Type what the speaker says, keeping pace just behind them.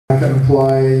can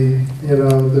apply, you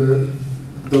know,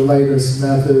 the latest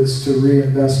methods to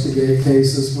reinvestigate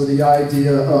cases with the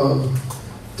idea of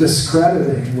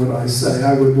discrediting what I say.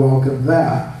 I would welcome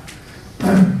that.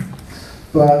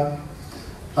 But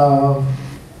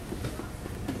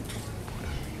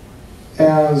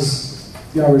as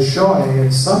I was showing,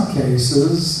 in some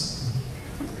cases,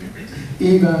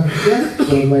 even if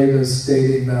the latest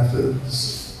dating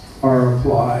methods are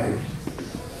applied,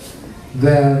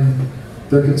 then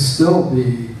there can still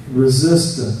be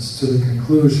resistance to the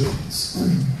conclusions.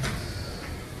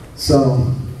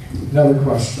 So, another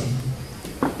question.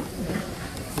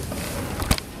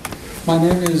 My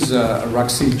name is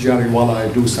Raksi Jariwala.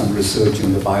 I do some research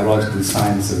in the biological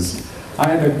sciences. I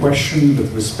had a question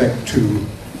with respect to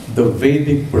the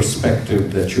Vedic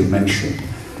perspective that you mentioned.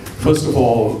 First of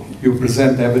all, you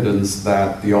present evidence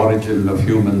that the origin of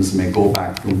humans may go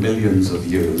back to millions of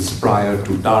years prior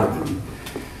to Darwin.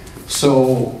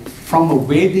 So, from a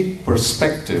Vedic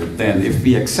perspective, then, if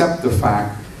we accept the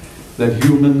fact that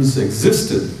humans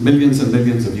existed millions and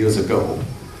millions of years ago,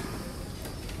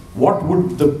 what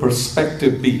would the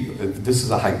perspective be? If this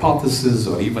is a hypothesis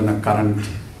or even a current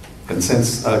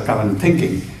consensus, current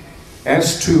thinking,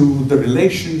 as to the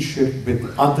relationship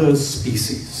with other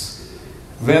species,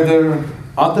 whether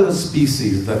other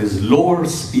species, that is lower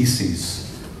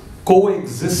species,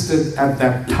 coexisted at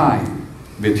that time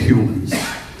with humans,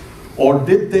 or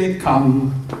did they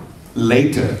come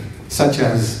later, such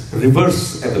as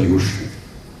reverse evolution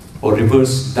or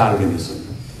reverse Darwinism?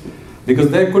 Because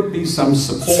there could be some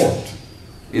support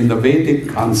in the Vedic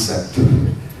concept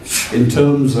in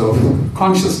terms of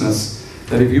consciousness,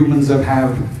 that if humans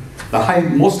have the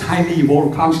most highly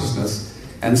evolved consciousness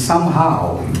and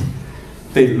somehow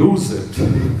they lose it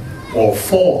or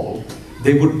fall,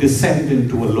 they would descend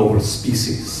into a lower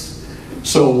species.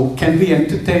 So can we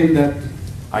entertain that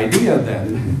idea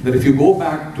then, that if you go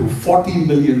back to 40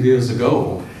 million years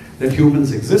ago, that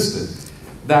humans existed,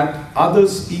 that other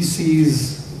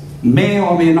species may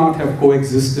or may not have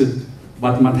coexisted,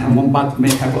 but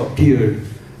may have appeared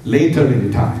later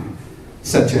in time,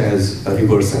 such as a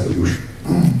reverse evolution?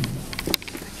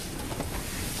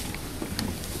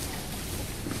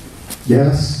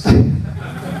 Yes.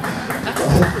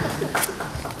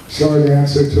 Short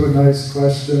answer to a nice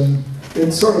question.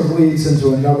 It sort of leads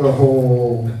into another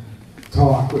whole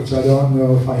talk, which I don't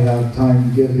know if I have time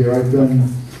to give here. I've been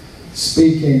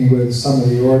speaking with some of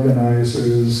the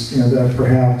organizers, you know, that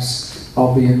perhaps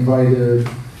I'll be invited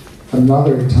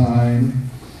another time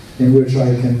in which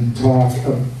I can talk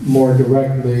more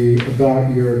directly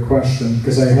about your question,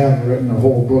 because I have written a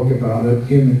whole book about it,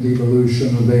 Human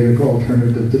Devolution, a Vedic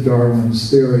Alternative to Darwin's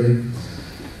Theory,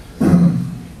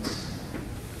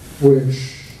 which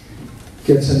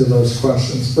gets into those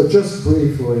questions. But just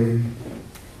briefly,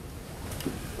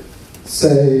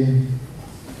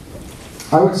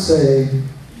 I would say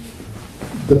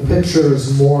the picture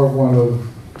is more one of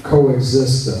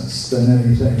coexistence than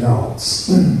anything else.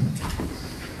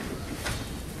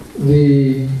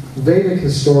 The Vedic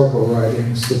historical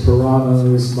writings, the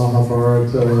Puranas,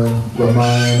 Mahabharata,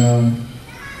 Ramayana,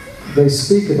 they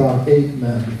speak about 8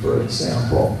 men, for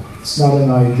example. It's not an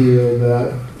idea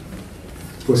that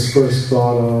was first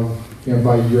thought of, you know,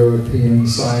 by European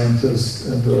scientists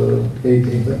in the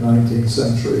 18th and 19th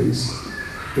centuries.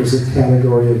 There's a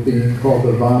category of being called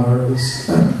the Vanas,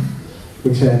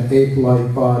 which had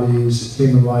ape-like bodies,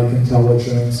 human-like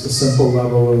intelligence, a simple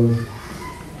level of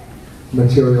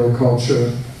material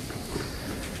culture.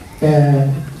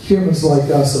 And humans like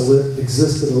us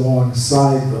existed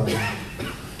alongside them.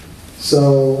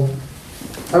 So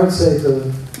I would say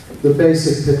the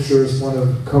basic picture is one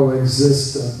of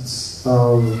coexistence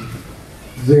of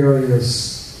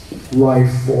various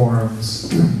life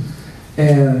forms.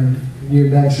 And you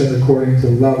mentioned according to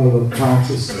level of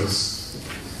consciousness.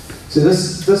 See,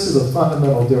 this is a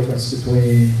fundamental difference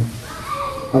between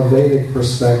a Vedic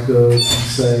perspective and,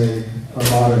 say, a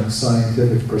modern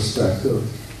scientific perspective.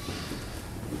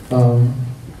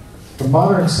 A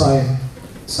modern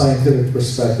scientific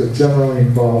perspective generally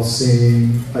involves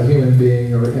seeing a human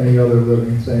being or any other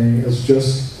living thing as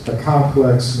just a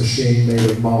complex machine made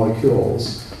of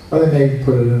molecules. Or they may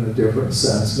put it in a different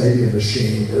sense. Maybe a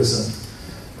machine isn't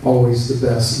always the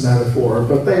best metaphor,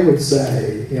 but they would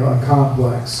say, you know, a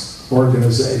complex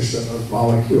organization of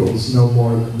molecules, no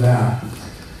more than that.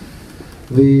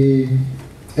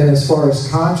 And as far as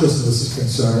consciousness is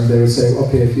concerned, they would say,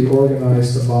 okay, if you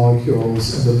organize the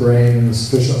molecules in the brain in a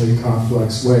sufficiently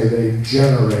complex way, they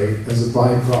generate, as a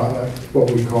byproduct, what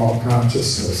we call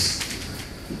consciousness.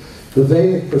 The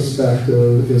Vedic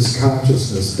perspective is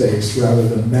consciousness-based rather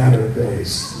than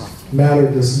matter-based. matter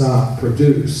does not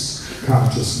produce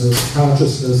consciousness.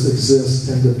 Consciousness exists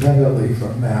independently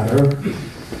from matter.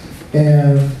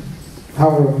 And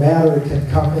however, matter can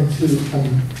come into,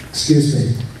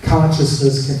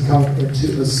 consciousness can come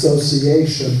into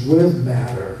association with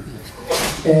matter.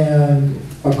 And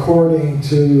according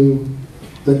to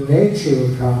the nature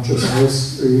of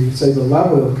consciousness, or you could say the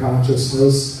level of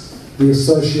consciousness, the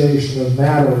association of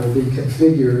matter will be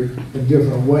configured in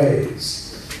different ways.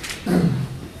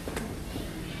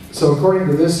 So according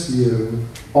to this view,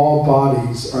 all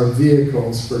bodies are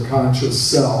vehicles for conscious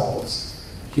selves.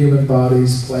 Human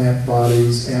bodies, plant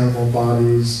bodies, animal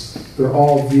bodies, they're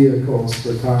all vehicles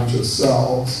for conscious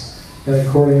selves. And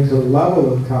according to the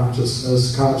level of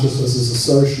consciousness, consciousness is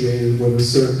associated with a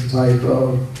certain type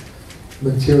of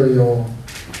material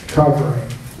covering.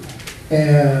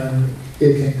 And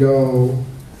it can go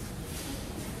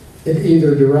in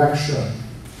either direction.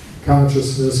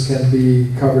 Consciousness can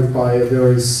be covered by a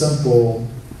very simple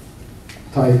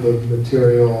type of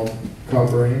material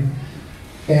covering.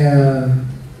 And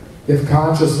if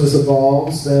consciousness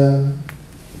evolves, then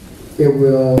it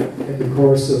will, in the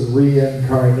course of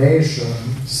reincarnation,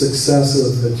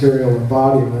 successive material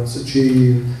embodiments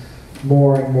achieve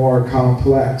more and more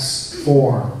complex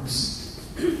forms.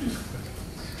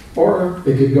 Or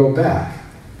it could go back,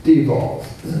 devolve.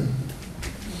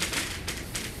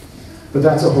 But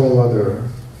that's a whole other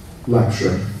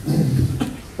lecture.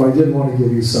 But I did want to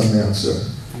give you some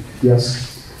answer. Yes?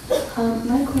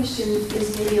 My question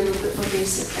is maybe a little bit more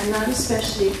basic. I'm not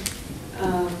especially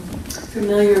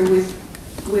familiar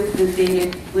with the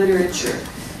Vedic literature,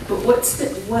 but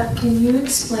what can you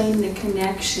explain the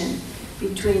connection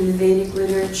between the Vedic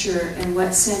literature and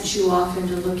what sent you off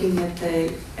into looking at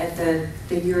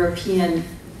the European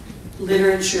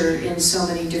literature in so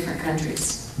many different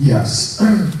countries? Yes.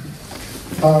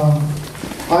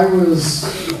 I was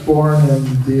born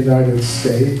in the United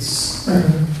States.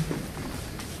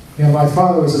 You know, my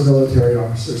father was a military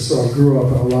officer, so I grew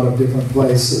up in a lot of different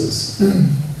places.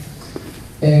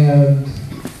 And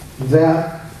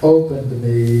that opened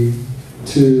me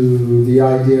to the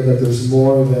idea that there's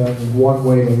more than one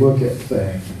way to look at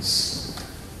things.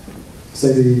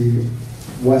 Say the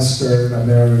Western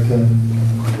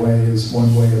American way is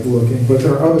one way of looking, but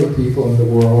there are other people in the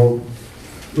world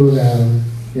who have,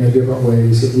 you know, different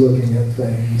ways of looking at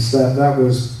things. That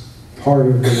was part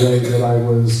of the way that I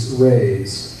was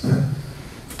raised.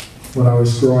 When I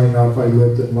was growing up, I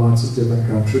lived in lots of different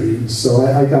countries, so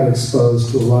I got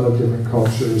exposed to a lot of different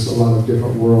cultures, a lot of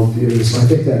different worldviews, and I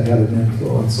think that had an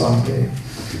influence on me.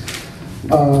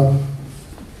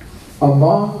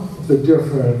 Among the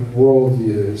different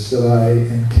worldviews that I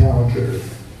encountered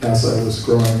as I was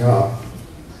growing up,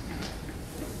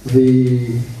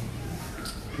 the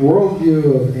worldview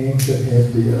of ancient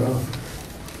India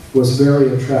was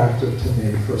very attractive to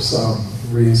me for some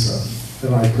reason,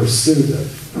 and I pursued it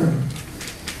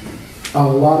on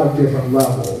a lot of different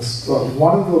levels. But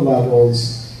one of the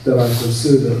levels that I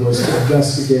pursued it was to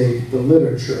investigate the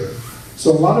literature.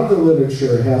 So a lot of the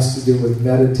literature has to do with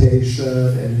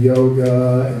meditation and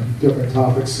yoga and different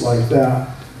topics like that,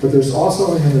 but there's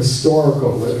also an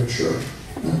historical literature.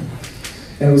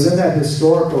 And it was in that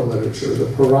historical literature, the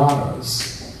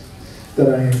Puranas, that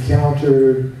I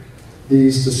encountered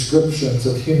these descriptions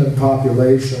of human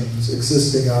populations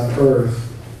existing on Earth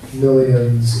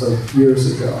millions of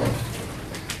years ago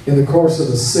in the course of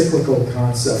a cyclical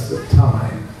concept of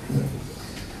time.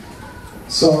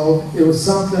 So it was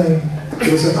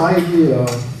an idea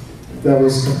that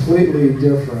was completely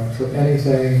different from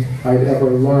anything I'd ever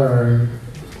learned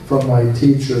from my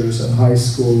teachers in high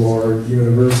school or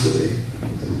university.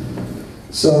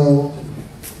 So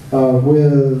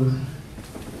with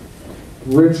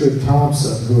Richard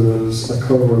Thompson, who is a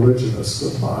co-religionist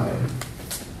of mine,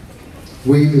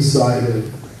 we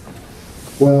decided,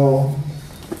 well,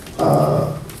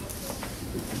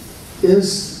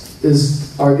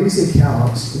 are these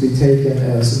accounts to be taken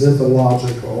as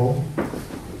mythological,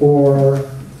 or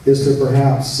is there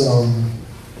perhaps some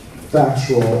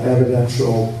factual,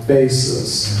 evidential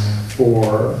basis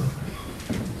for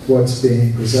what's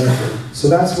being presented? So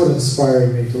that's what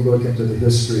inspired me to look into the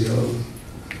history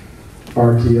of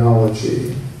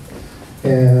archaeology.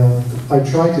 And I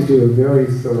tried to do a very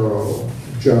thorough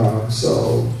job.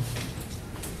 So,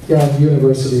 yeah, in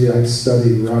university I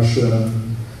studied Russian,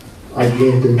 I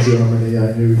lived in Germany,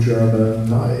 I knew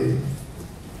German, I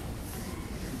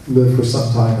lived for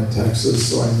some time in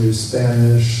Texas, so I knew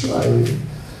Spanish. I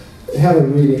had a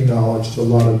reading knowledge of a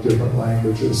lot of different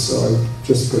languages, so I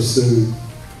just pursued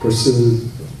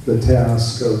the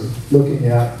task of looking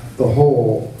at the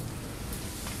whole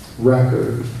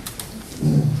record.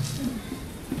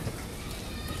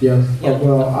 Yeah, Yeah.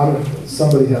 well,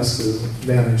 somebody has to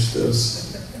manage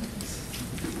this.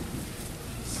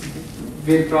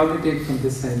 We'll probably take from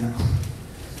this side now.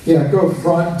 Yeah, go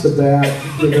front to back,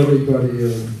 give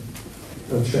everybody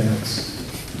a chance.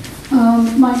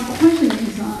 My question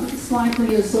is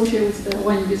slightly associated with the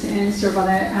one you just answered, but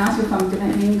I asked you from a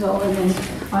different angle, and then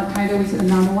I'll try to with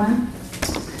another one.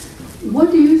 What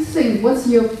do you think? What's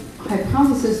your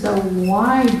hypothesis of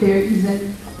why there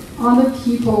isn't other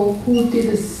people who did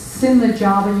a similar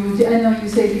job and you did? I know you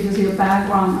say because of your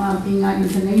background being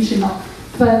international,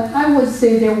 but I would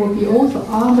say there will be also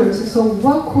others. So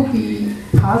what could be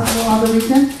possible other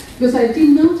reason? Because I did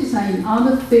notice that in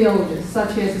other fields,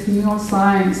 such as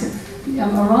neuroscience,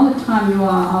 around the time you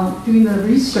are doing the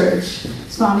research,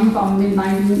 starting from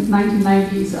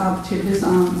mid-1990s up to this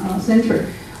century,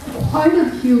 quite a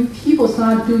few people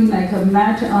start doing like a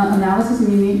meta-analysis,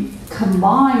 meaning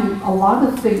combine a lot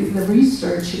of things, the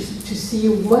research to see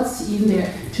what's in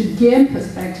there, to gain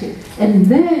perspective, and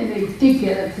then they did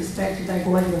get a perspective like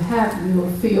what you have in your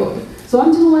field. So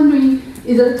I'm just wondering,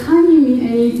 is the timing mean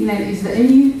anything? Like, is there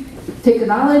any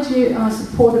technology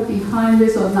support behind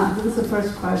this or not? This is the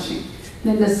first question.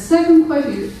 Then the second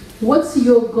question is, what's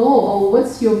your goal, or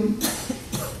what's your,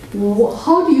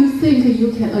 how do you think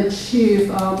you can achieve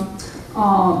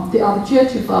the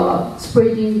objective of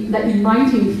spreading, like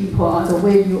enlightening people the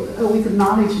way you, with the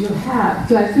knowledge you have?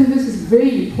 So I think this is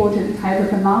very important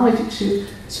type of knowledge to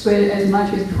spread as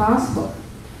much as possible.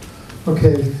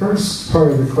 Okay, the first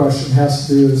part of the question has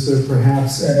to do, is there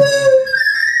perhaps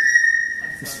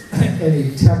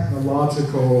any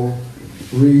technological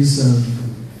reason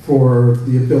for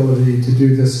the ability to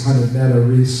do this kind of meta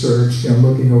research,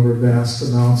 looking over vast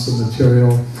amounts of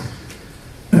material?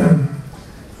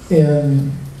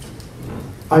 And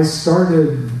I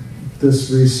started this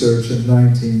research in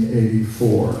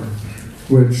 1984,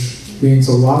 which means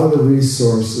a lot of the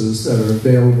resources that are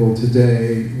available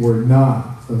today were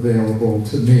not available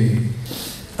to me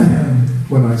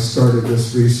when I started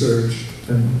this research,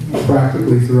 and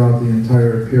practically throughout the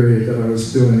entire period that I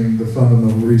was doing the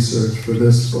fundamental research for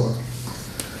this book.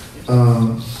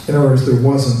 In other words, there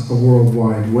wasn't a World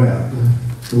Wide Web,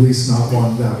 at least not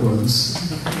one that was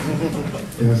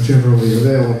generally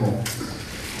available.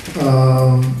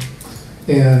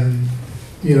 And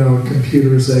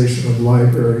computerization of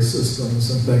library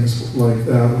systems and things like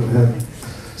that.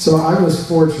 So I was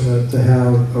fortunate to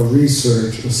have a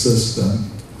research assistant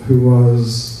who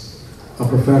was a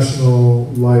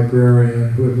professional librarian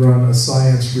who had run a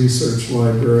science research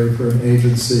library for an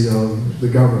agency of the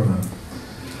government,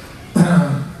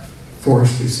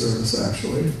 Forestry Service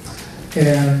actually.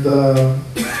 And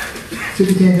she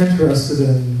became interested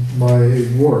in my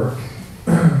work.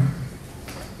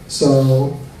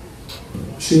 So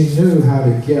she knew how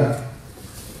to get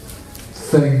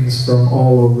things from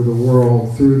all over the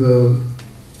world through the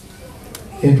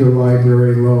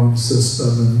interlibrary loan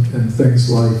system and things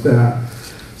like that.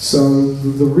 So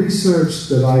the research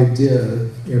that I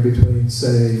did between,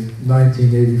 say,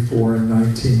 1984 and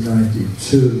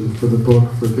 1992 for the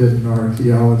book Forbidden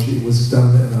Archaeology was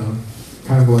done in a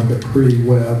kind of like a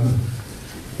pre-web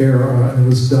era, and it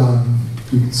was done,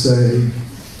 you could say,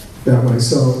 that way.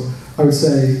 So I would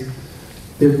say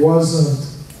it wasn't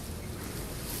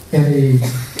any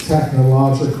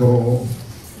technological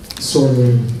sort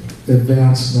of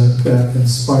advancement that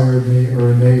inspired me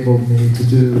or enabled me to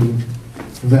do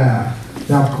that.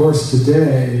 Now, of course,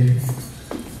 today,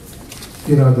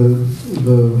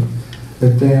 the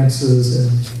advances in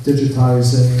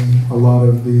digitizing a lot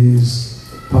of these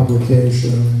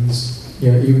publications,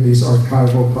 even these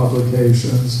archival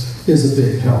publications, is a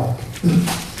big help.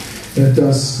 And it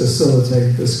does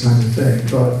facilitate this kind of thing.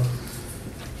 But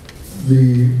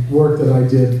the work that I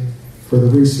did for the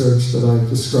research that I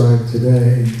described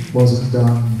today wasn't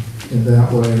done in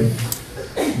that way.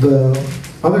 The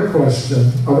other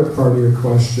part of your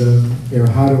question,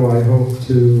 how do I hope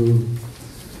to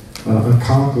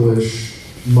accomplish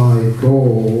my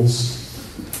goals?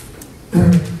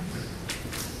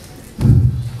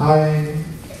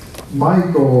 My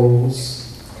goals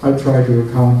I try to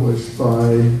accomplish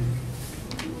by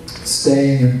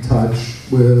staying in touch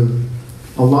with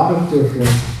a lot of different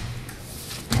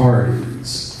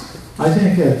parties. I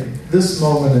think at this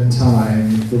moment in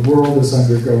time, the world is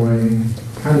undergoing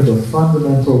kind of a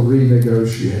fundamental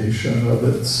renegotiation of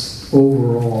its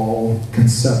overall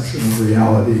conception of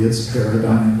reality, its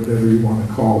paradigm, whatever you want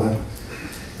to call it.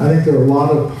 I think there are a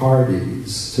lot of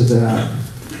parties to that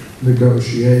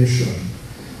negotiation.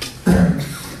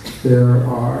 There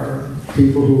are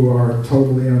people who are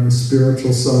totally on the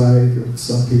spiritual side,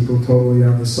 some people totally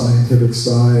on the scientific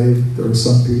side. There are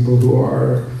some people who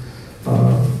are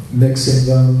mixing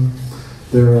them.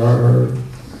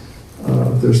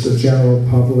 There's the general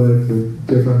public, the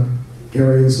different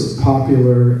areas of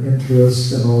popular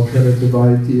interest and alternative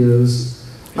ideas.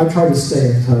 I try to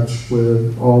stay in touch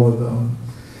with all of them,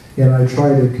 and I try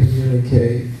to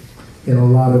communicate in a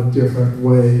lot of different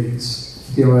ways.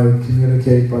 I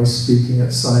communicate by speaking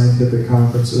at scientific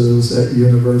conferences, at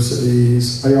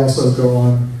universities. I also go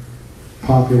on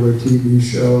popular TV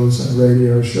shows and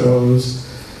radio shows,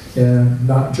 and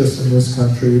not just in this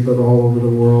country, but all over the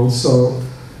world. So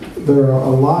there are a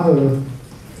lot of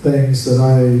things that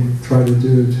I try to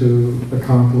do to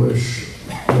accomplish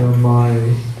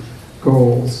my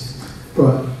goals.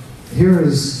 It here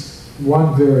is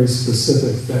one very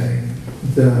specific thing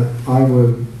that I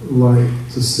would like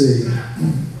to see.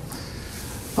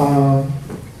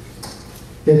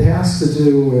 It has to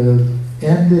do with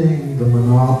ending the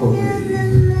monopoly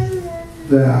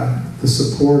that the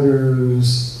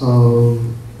supporters of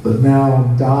the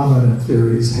now dominant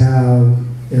theories have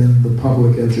in the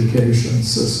public education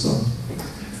system.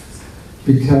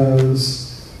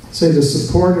 Because, say, the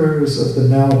supporters of the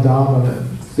now dominant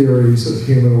theories of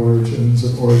human origins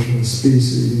and origin of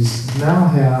species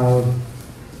now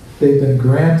they've been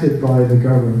granted by the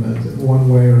government in one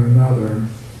way or another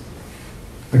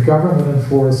a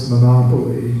government-enforced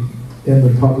monopoly in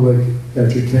the public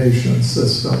education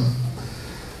system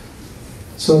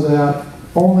so that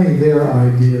only their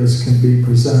ideas can be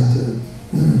presented,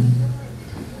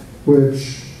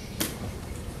 which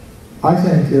I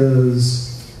think is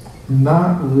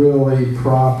not really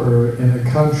proper in a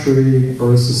country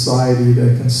or a society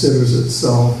that considers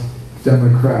itself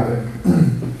democratic.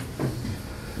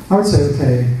 I would say,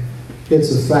 okay,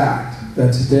 it's a fact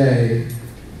that today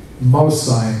most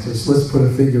scientists, let's put a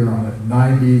figure on it,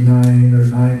 99 or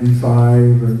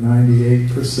 95 or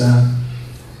 98%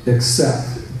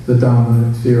 accept the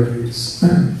dominant theories.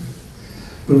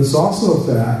 But it's also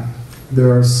a fact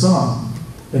there are some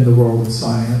in the world of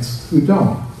science who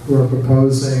don't, who are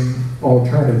proposing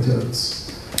alternatives.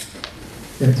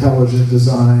 Intelligent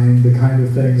design, the kind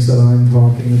of things that I'm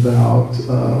talking about,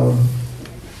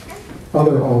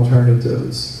 other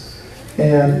alternatives.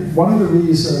 And one of the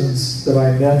reasons that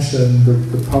I mentioned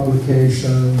the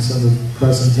publications and the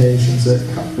presentations at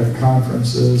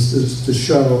conferences is to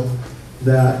show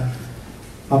that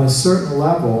on a certain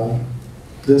level,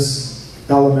 this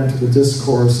element of the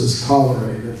discourse is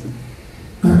tolerated.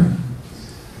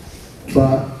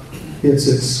 But it's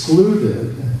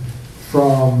excluded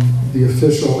from the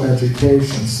official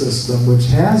education system, which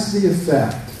has the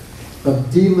effect of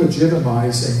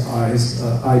delegitimizing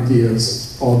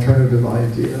ideas, alternative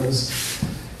ideas,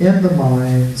 in the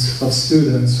minds of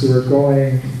students who are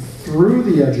going through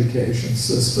the education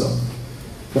system,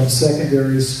 from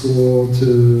secondary school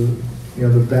to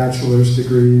the bachelor's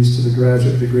degrees to the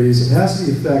graduate degrees. It has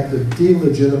the effect of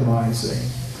delegitimizing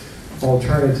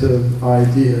alternative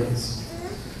ideas.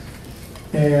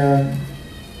 And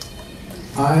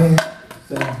I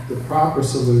think the proper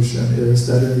solution is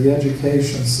that in the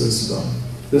education system,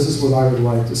 this is what I would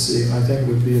like to see, and I think it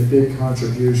would be a big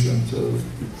contribution to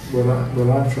what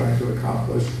I'm trying to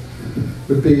accomplish,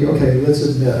 would be, okay, let's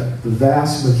admit the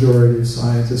vast majority of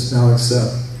scientists now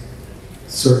accept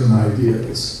certain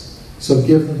ideas. So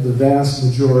give them the vast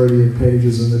majority of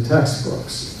pages in the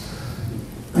textbooks.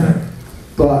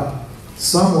 But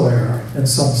somewhere, in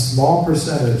some small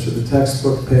percentage of the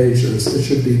textbook pages, it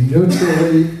should be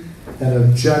neutrally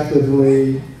and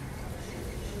objectively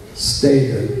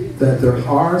stated that there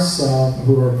are some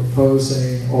who are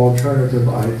proposing alternative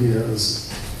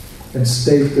ideas and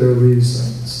state their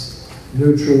reasons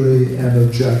neutrally and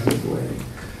objectively.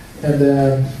 And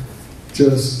then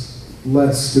just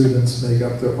let students make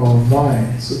up their own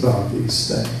minds about these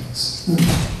things.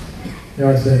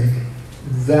 I think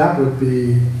that would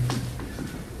be,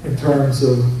 in terms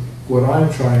of what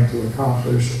I'm trying to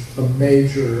accomplish, a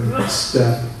major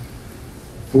step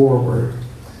forward.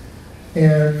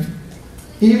 And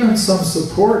even some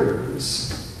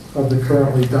supporters of the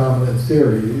currently dominant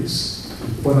theories,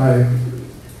 when I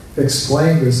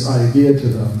explain this idea to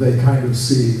them, they kind of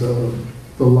see the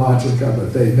logic of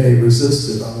it. They may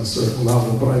resist it on a certain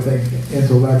level, but I think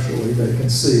intellectually they can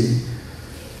see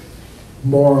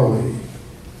morally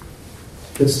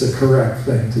it's the correct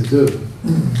thing to do.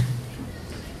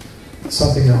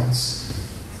 Something else.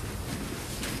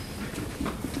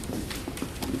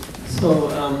 So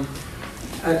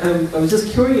I was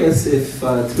just curious if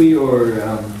through your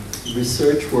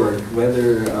research work,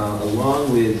 whether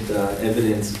along with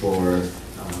evidence for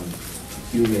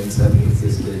humans having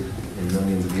existed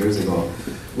millions of years ago,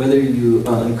 whether you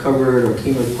uncovered or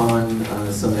came upon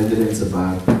some evidence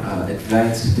about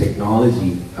advanced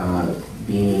technology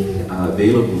being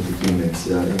available to humans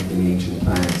in ancient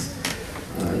times.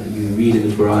 You read in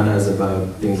the Puranas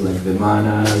about things like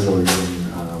vimanas or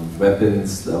even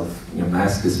weapons of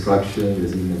mass destruction.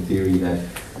 There's even a theory that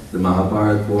the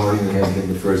Mahabharata war may have been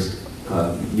the first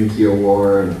nuclear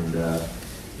war, and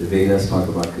the Vedas talk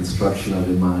about construction of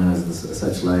vimanas and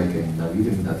such like. And I've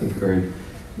even, I think, heard,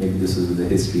 maybe this was with the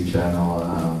History Channel,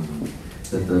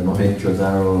 that the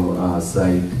Mohenjo-daro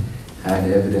site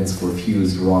had evidence for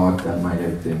fused rock that might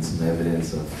have been some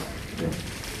evidence of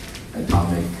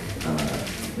atomic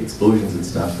explosions and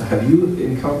stuff. Have you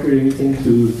encountered anything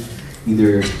to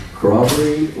either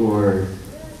corroborate or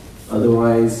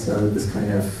otherwise this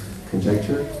kind of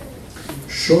conjecture?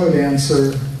 Short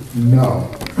answer, no.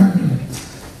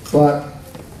 But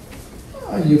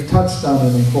you've touched on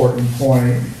an important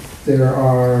point. There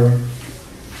are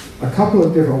a couple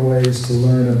of different ways to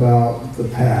learn about the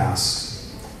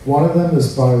past. One of them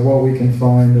is by what we can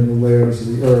find in the layers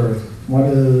of the earth. One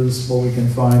is what we can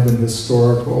find in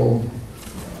historical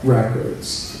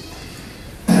records.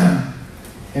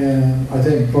 And I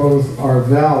think both are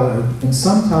valid. And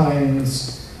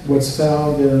sometimes what's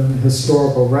found in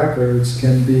historical records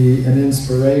can be an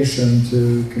inspiration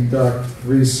to conduct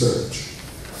research.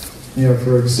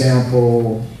 For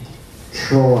example,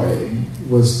 Troy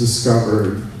was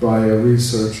discovered by a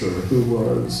researcher who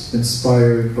was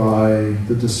inspired by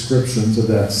the descriptions of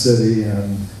that city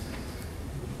and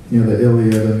the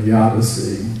Iliad and the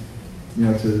Odyssey,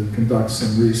 to conduct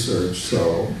some research.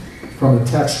 So from a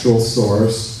textual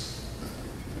source,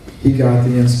 he got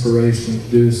the inspiration to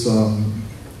do some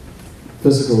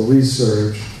physical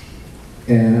research,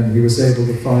 and he was able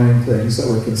to find things that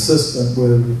were consistent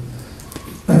with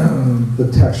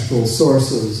the textual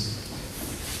sources.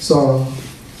 So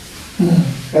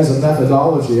as a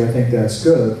methodology, I think that's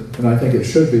good, and I think it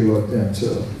should be looked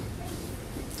into.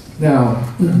 Now,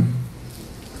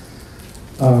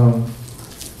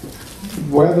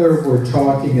 whether we're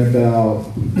talking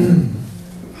about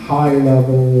high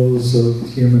levels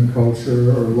of human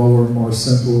culture or lower, more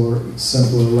simpler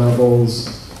levels,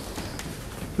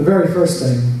 the very first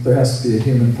thing, there has to be a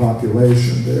human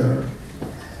population there.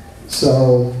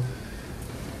 So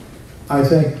I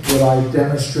think what I've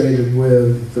demonstrated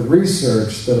with the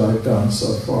research that I've done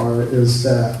so far is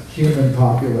that human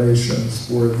populations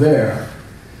were there.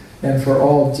 And for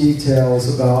all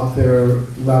details about their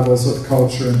levels of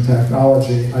culture and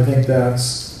technology, I think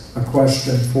that's a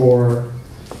question for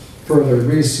further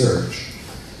research.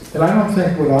 And I don't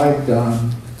think what I've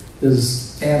done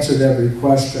is answered every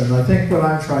question. I think what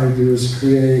I'm trying to do is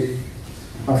create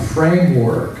a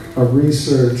framework, a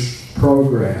research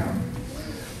program,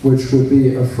 which would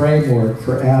be a framework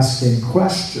for asking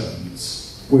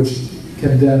questions, which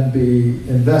can then be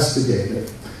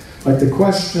investigated. Like the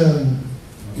question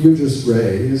you just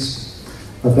raised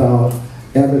about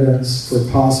evidence for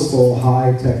possible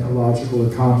high technological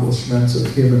accomplishments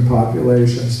of human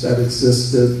populations that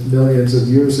existed millions of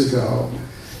years ago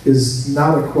is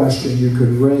not a question you could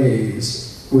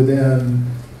raise within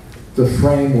the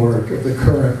framework of the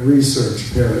current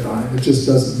research paradigm. It just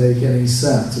doesn't make any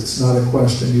sense. It's not a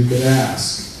question you could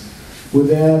ask.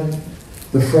 Within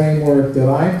the framework that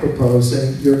I'm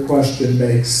proposing, your question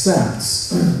makes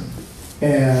sense.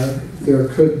 And there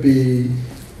could be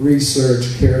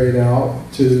research carried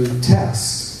out to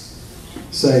test,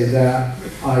 say, that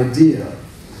idea.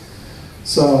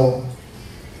 So,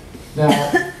 now,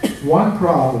 one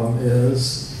problem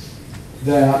is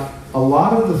that a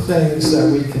lot of the things that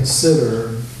we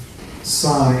consider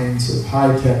signs of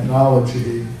high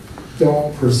technology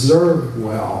don't preserve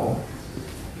well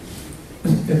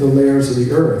in the layers of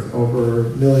the earth over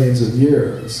millions of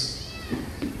years.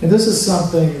 And this is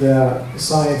something that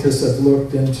scientists have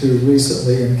looked into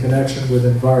recently in connection with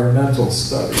environmental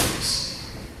studies.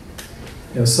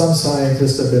 Some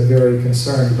scientists have been very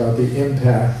concerned about the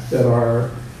impact that our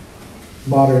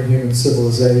modern human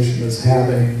civilization is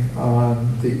having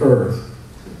on the earth.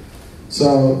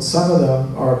 So some of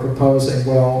them are proposing,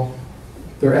 well,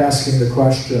 they're asking the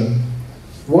question,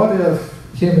 what if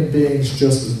human beings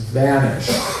just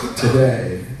vanished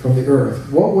today from the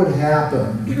earth? What would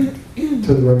happen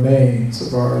to the remains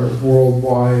of our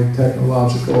worldwide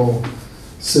technological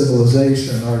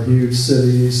civilization, our huge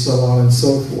cities, so on and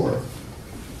so forth?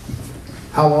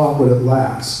 How long would it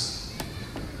last?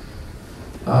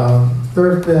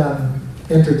 There have been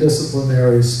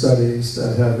interdisciplinary studies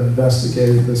that have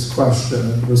investigated this question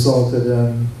and resulted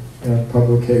in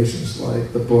publications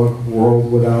like the book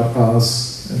World Without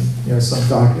Us, and some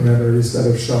documentaries that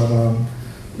have shown on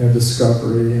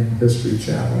Discovery and History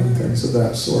Channel and things of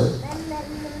that sort.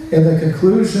 And the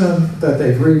conclusion that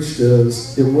they've reached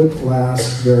is it wouldn't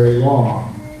last very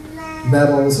long.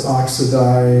 Metals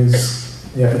oxidize.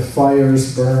 If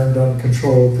fires burned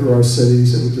uncontrolled through our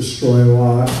cities, it would destroy a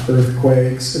lot.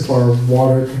 Earthquakes, if our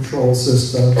water control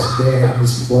systems,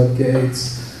 dams,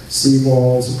 floodgates,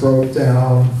 seawalls broke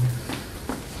down,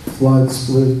 floods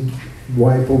would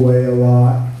wipe away a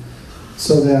lot.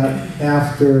 So that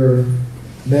after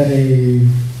many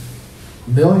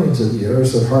millions of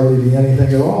years, there'd hardly be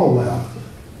anything at all left.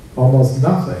 Almost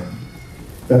nothing.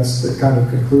 That's the kind of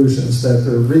conclusions that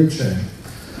they're reaching.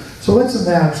 So let's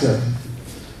imagine,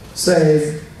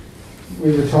 say,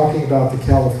 we were talking about the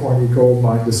California gold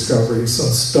mine discovery,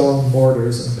 some stone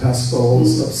mortars and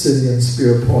pestles, obsidian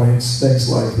spear points, things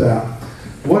like that.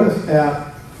 What if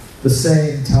at the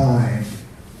same time,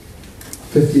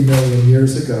 50 million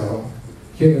years ago,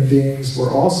 human beings were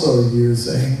also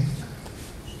using,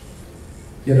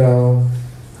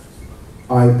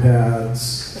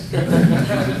 iPads,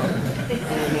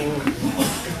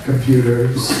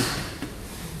 computers,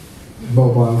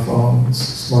 mobile phones,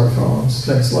 smartphones,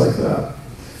 things like that.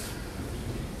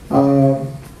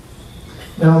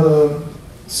 Now the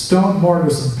stone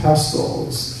mortars and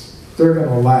pestles, they're going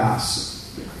to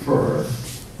last for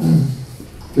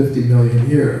 50 million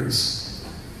years.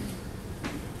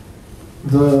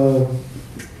 The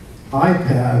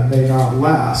iPad may not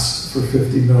last for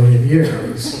 50 million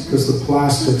years because the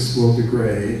plastics will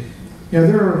degrade.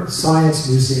 There are science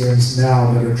museums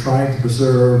now that are trying to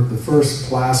preserve the first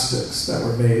plastics that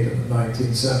were made in the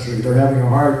 19th century. They're having a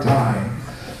hard time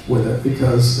with it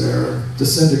because they're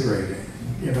disintegrating.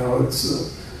 It's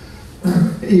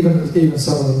even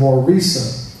some of the more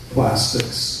recent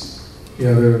plastics,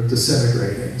 they're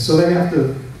disintegrating. So they have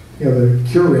to, the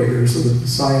curators of the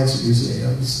science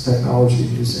museums, technology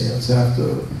museums, have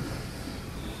to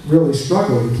really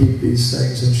struggle to keep these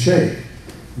things in shape.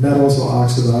 Metals will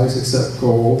oxidize, except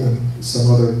gold and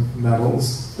some other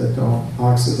metals that don't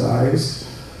oxidize.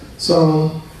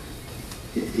 So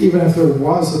even if there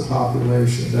was a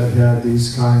population that had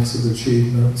these kinds of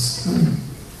achievements,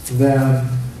 then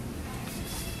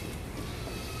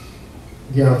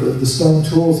the stone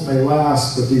tools may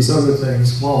last, but these other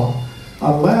things won't.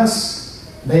 Unless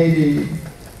maybe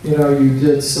you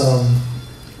did some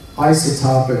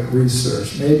isotopic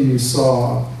research. Maybe you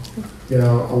saw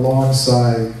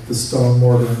alongside the stone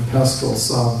mortar and pestle,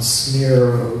 some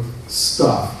smear of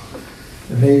stuff.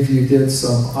 And maybe you did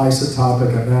some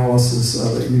isotopic analysis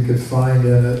of it. You could find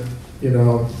in it,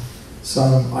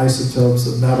 some isotopes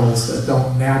of metals that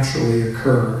don't naturally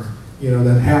occur,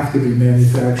 that have to be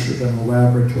manufactured in a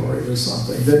laboratory or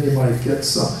something. Then you might get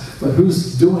some. But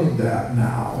who's doing that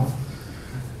now?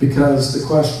 Because the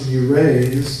question you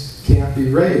raised can't be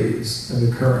raised in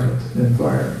the current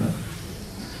environment.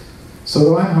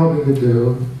 So what I'm hoping to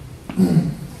do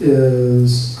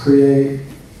is create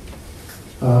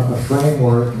a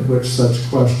framework in which such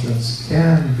questions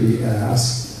can be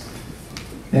asked,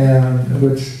 and in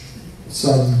which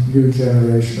some new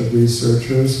generation of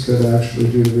researchers could actually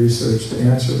do research to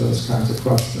answer those kinds of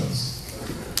questions.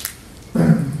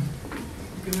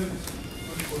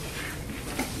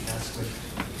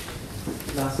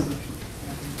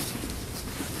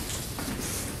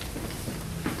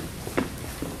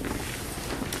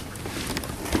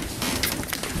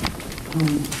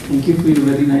 Thank you for your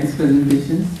very nice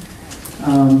presentation.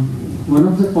 One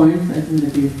of the points I think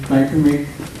that you've tried to make,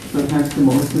 perhaps the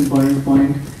most important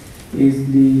point, is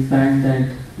the fact that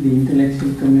the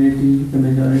intellectual community, the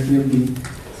majority of the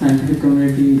scientific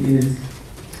community, is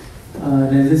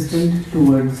resistant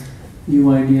towards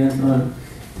new ideas or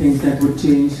things that would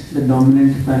change the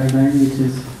dominant paradigm, which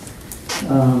is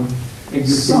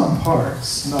existing. Some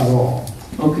parts, not all.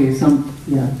 Okay,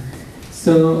 yeah.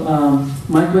 So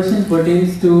my question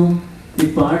pertains to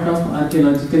the part of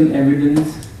archaeological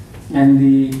evidence and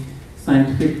the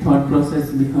scientific thought process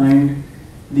behind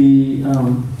the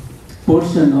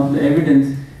portion of the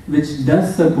evidence which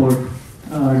does support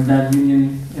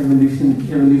Darwinian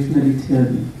evolutionary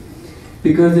theory,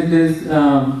 because it is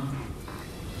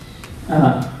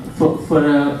for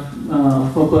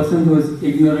a person who is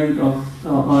ignorant of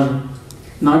or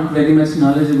not very much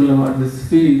knowledgeable about this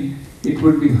field, it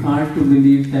would be hard to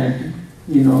believe that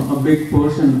a big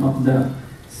portion of the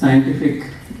scientific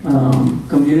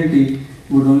community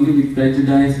would only be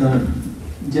prejudiced or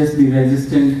just be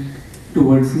resistant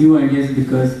towards new ideas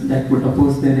because that would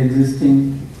oppose their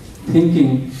existing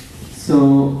thinking.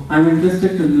 So I'm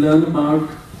interested to learn about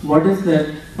what is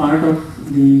that part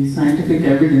of the scientific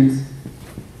evidence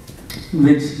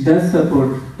which does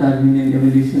support Darwinian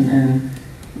evolution, and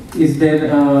is there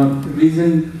a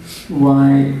reason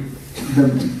why the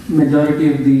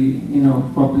majority of the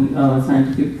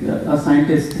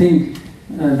scientists think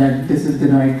that this is the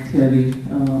right theory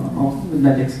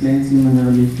that explains human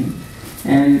evolution?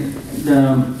 And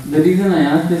the reason I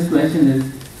ask this question is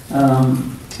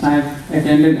I've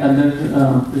attended other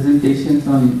presentations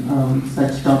on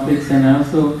such topics, and I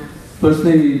also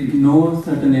personally know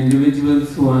certain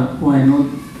individuals who I know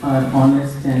are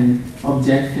honest and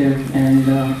objective and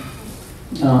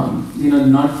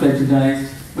not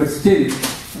prejudiced, but still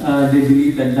they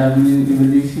believe that Darwinian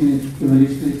evolutionary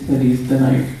theory is the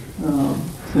right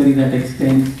theory that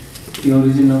explains the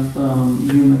origin of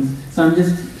humans. So I'm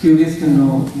just curious to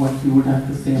know what you would have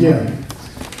to say about it.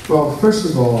 Well, first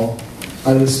of all,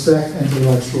 I respect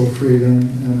intellectual freedom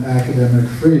and academic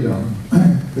freedom,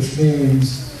 which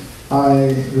means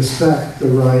I respect the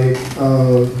right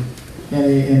of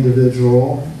any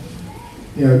individual,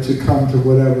 to come to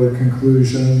whatever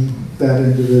conclusion that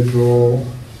individual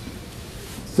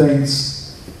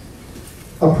thinks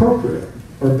appropriate,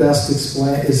 or best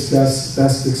explains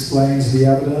the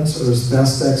evidence, or is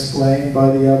best explained by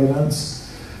the evidence.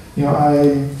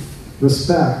 I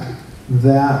respect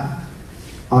that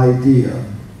idea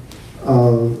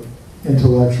of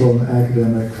intellectual and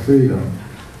academic freedom.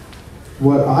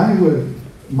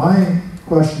 My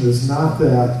question is not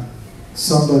that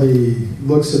somebody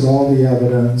looks at all the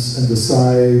evidence and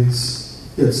decides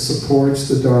it supports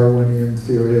the Darwinian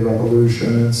theory of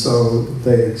evolution, and so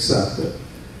they accept it.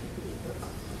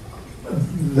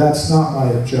 That's not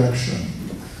my objection.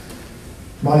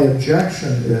 My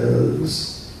objection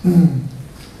is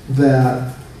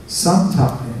that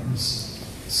sometimes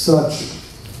such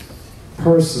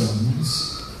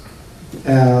persons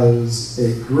as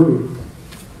a group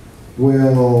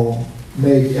will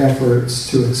make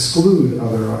efforts to exclude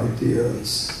other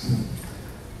ideas.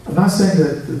 I'm not saying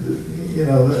that,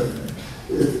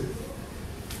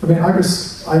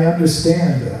 I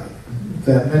understand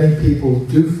that many people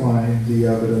do find the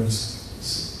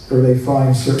evidence, or they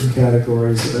find certain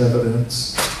categories of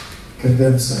evidence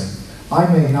convincing. I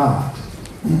may not.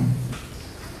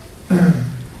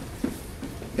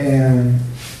 And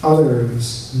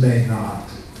others may not.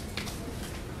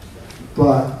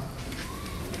 But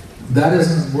that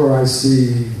isn't where I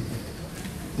see,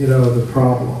 the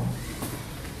problem.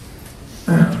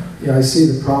 I see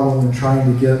the problem in trying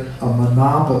to get a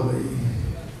monopoly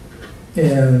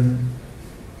in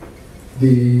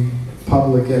the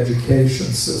public education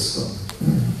system.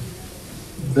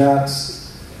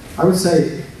 I would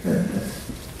say,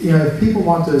 if people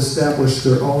want to establish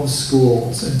their own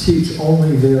schools and teach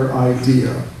only their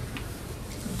idea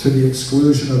to the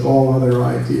exclusion of all other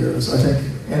ideas, I think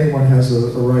anyone has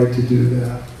a right to do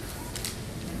that.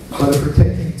 But if we're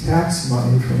taking tax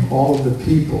money from all of the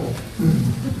people,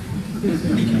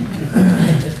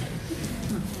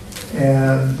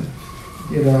 and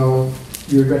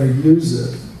you're going to use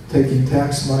it, taking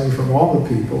tax money from all the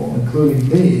people, including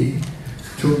me,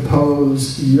 to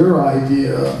impose your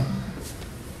idea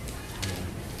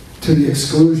to the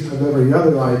exclusion of every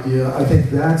other idea, I think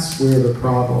that's where the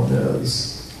problem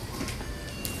is.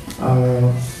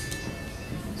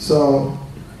 So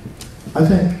I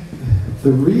think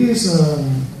the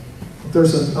reason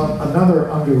there's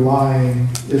another underlying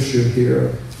issue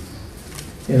here,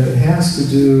 and it has to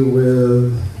do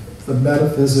with the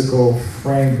metaphysical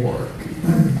framework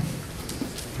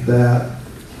that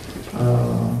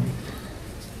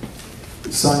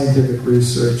scientific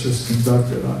research is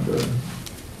conducted under.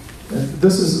 And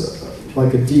this is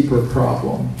like a deeper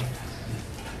problem.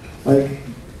 Like,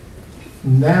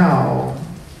 now,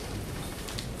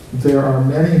 there are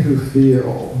many who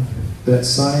feel that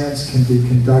science can be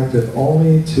conducted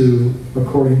only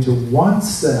according to one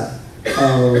set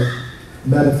of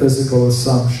metaphysical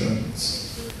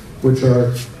assumptions, which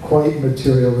are quite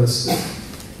materialistic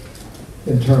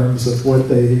in terms of what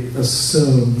they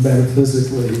assume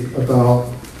metaphysically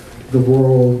about the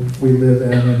world we live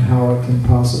in and how it can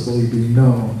possibly be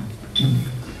known.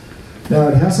 Now,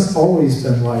 it hasn't always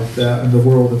been like that in the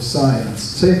world of science.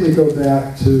 Say if we go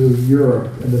back to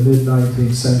Europe in the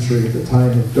mid-19th century at the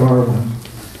time of Darwin,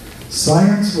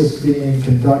 science was being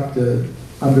conducted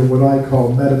under what I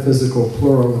call metaphysical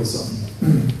pluralism.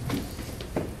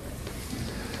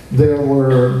 There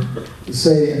were,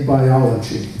 say in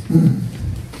biology,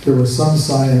 there were some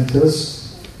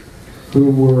scientists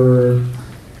who were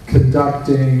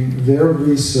conducting their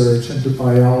research into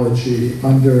biology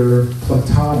under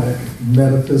Platonic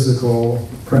metaphysical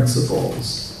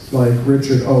principles. like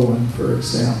Richard Owen, for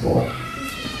example.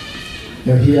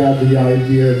 You know, he had the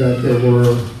idea that there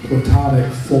were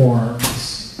platonic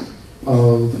forms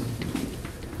of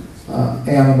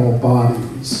animal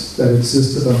bodies that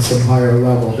existed on some higher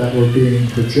level that were being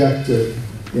projected,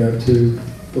 you know, to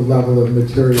the level of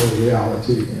material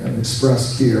reality and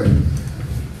expressed here.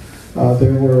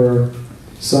 There were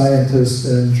scientists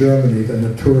in Germany, the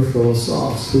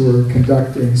Naturphilosophs, who were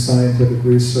conducting scientific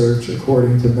research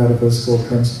according to metaphysical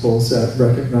principles that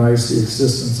recognized the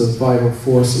existence of vital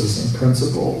forces and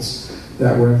principles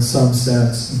that were in some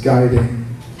sense guiding,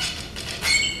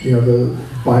 you know, the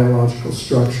biological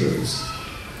structures.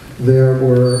 There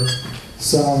were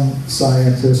some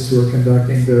scientists who were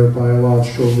conducting their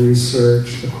biological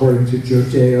research according to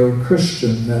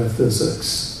Judeo-Christian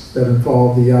metaphysics that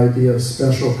involved the idea of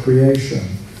special creation.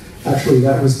 Actually,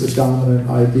 that was the dominant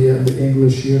idea in the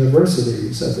English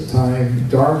universities at the time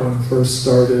Darwin first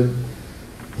started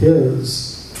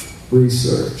his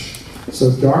research.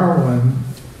 So Darwin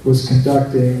was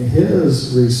conducting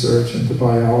his research into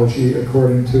biology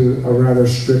according to a rather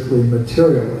strictly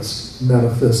materialist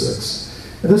metaphysics.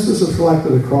 And this was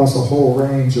reflected across a whole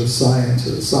range of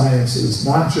sciences,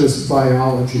 not just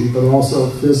biology, but also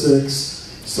physics,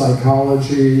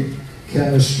 psychology,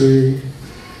 chemistry.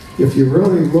 If you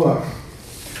really look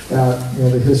at, you know,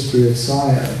 the history of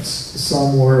science,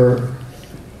 some were,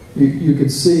 you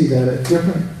could see that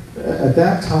at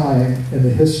that time in the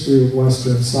history of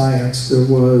Western science, there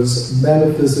was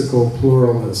metaphysical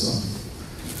pluralism.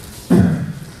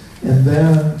 And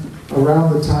then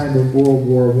around the time of World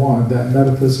War I, that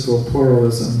metaphysical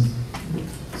pluralism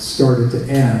started to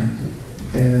end.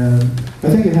 And I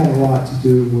think it had a lot to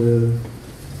do with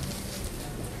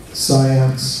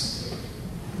science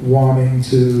wanting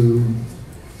to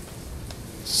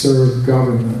serve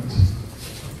government.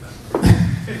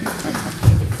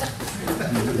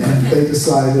 And they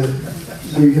decided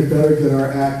we had better get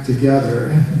our act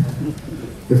together.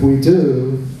 If we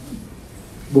do,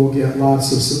 we'll get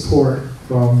lots of support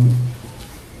from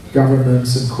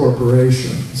governments and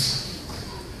corporations.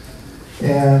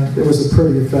 And it was a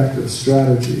pretty effective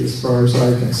strategy as far as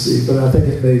I can see, but I think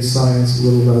it made science a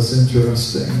little less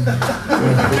interesting.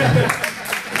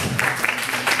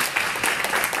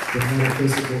 From a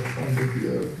metaphysical point of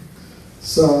view.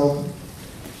 So,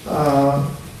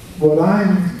 what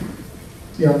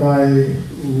my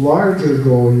larger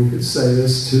goal, you could say,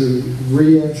 is to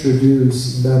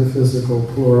reintroduce metaphysical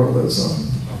pluralism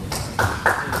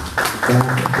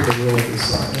back into the world of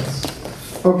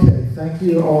science. Okay, thank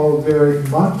you all very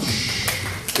much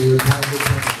for your kind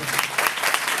attention.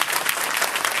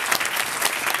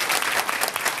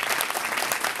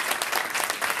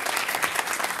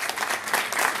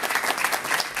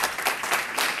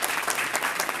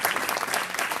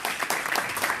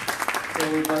 So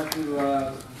we'd like to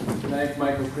thank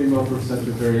Michael Cremo for such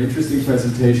a very interesting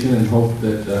presentation and hope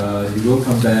that you will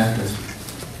come back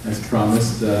as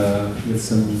promised with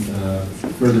some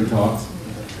further talks.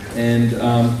 And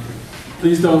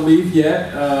please don't leave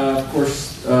yet. Of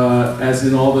course, as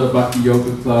in all the Bhakti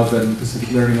Yoga Club and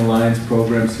Pacific Learning Alliance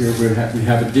programs here, we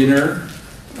have a dinner,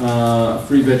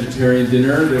 free vegetarian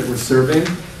dinner that we're serving.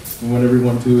 We want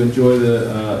everyone to enjoy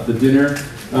the dinner.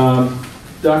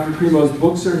 Dr. Cremo's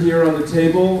books are here on the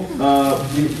table.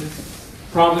 We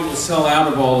probably will sell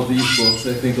out of all of these books.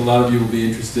 I think a lot of you will be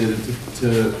interested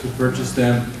to purchase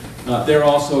them. They're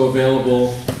also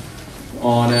available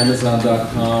on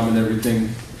Amazon.com and everything,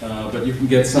 but you can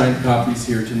get signed copies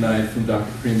here tonight from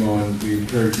Dr. Cremo, and we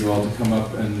encourage you all to come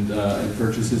up and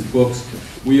purchase his books.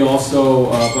 We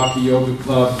also, Bhakti Yoga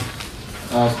Club,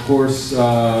 of course,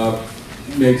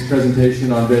 makes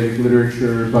presentation on Vedic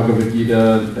literature, Bhagavad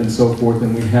Gita, and so forth,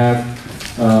 and we have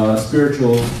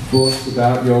spiritual books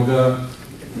about yoga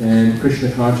and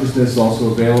Krishna consciousness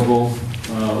also available.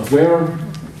 Where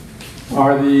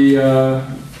are the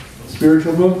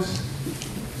spiritual books?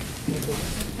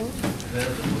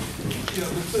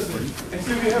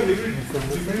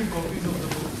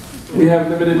 We have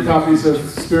limited copies of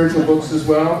spiritual books as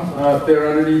well. They're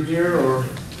underneath here, or?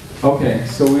 Okay,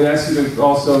 so we ask you to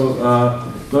also,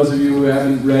 those of you who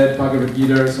haven't read Bhagavad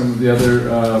Gita or some of the other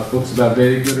books about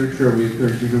Vedic literature, we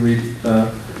encourage you to read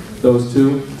those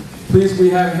too. Please, we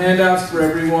have handouts for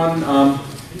everyone.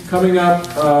 Coming up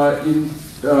in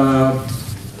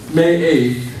May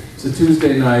 8th, it's a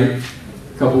Tuesday night,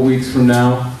 a couple weeks from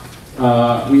now,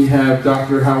 we have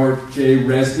Dr. Howard J.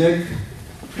 Resnick.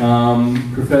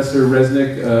 Professor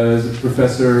Resnick is a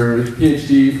professor,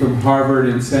 PhD from Harvard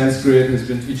in Sanskrit, has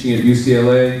been teaching at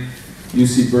UCLA,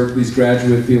 UC Berkeley's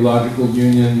Graduate Theological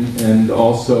Union, and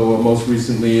also most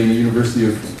recently in the University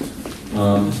of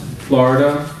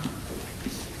Florida.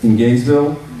 in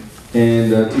Gainesville,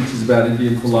 and teaches about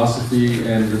Indian philosophy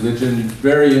and religion.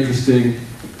 Very interesting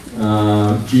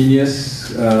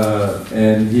genius,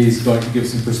 and he's going to give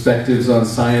some perspectives on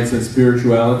science and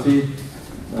spirituality.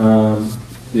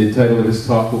 The title of his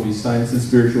talk will be Science and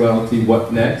Spirituality,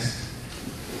 What Next?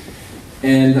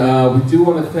 And we do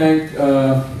want to thank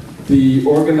the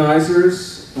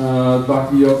organizers,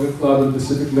 Bhakti Yoga Club and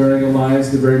Pacific Learning Alliance,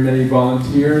 the very many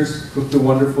volunteers who cooked a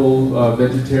wonderful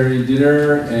vegetarian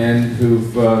dinner and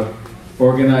who've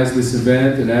organized this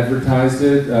event and advertised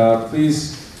it.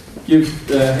 Please give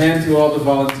a hand to all the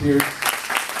volunteers.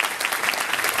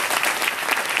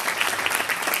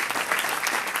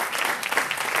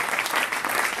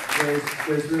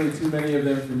 There's really too many of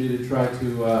them for me to try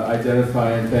to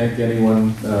identify and thank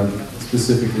anyone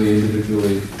specifically,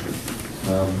 individually.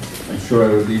 I'm sure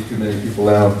I would leave too many people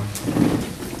out.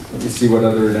 Let me see what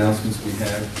other announcements we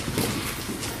have.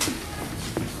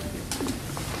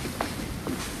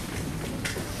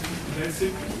 That's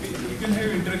it. We can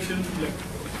have interaction, like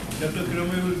Dr.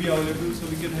 Cremo will be available, so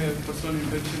we can have personal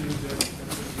interaction with them.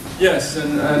 Yes,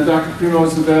 and Dr. Cremo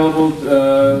is available.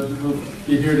 He'll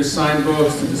be here to sign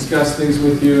books, to discuss things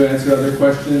with you, answer other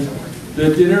questions.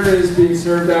 The dinner is being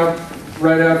served out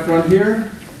right out front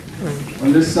here,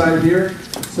 on this side here.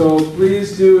 So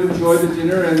please do enjoy the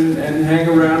dinner and hang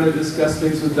around and discuss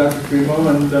things with Dr. Cremo,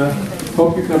 and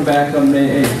hope you come back on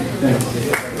May 8th. Thanks.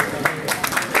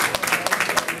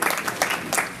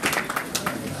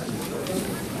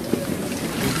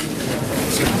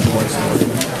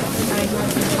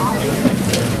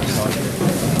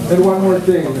 And one more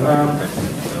thing,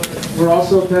 we're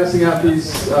also passing out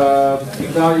these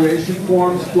evaluation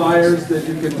forms, flyers that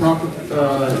you can talk,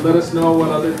 let us know what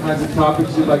other kinds of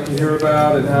topics you'd like to hear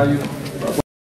about and how you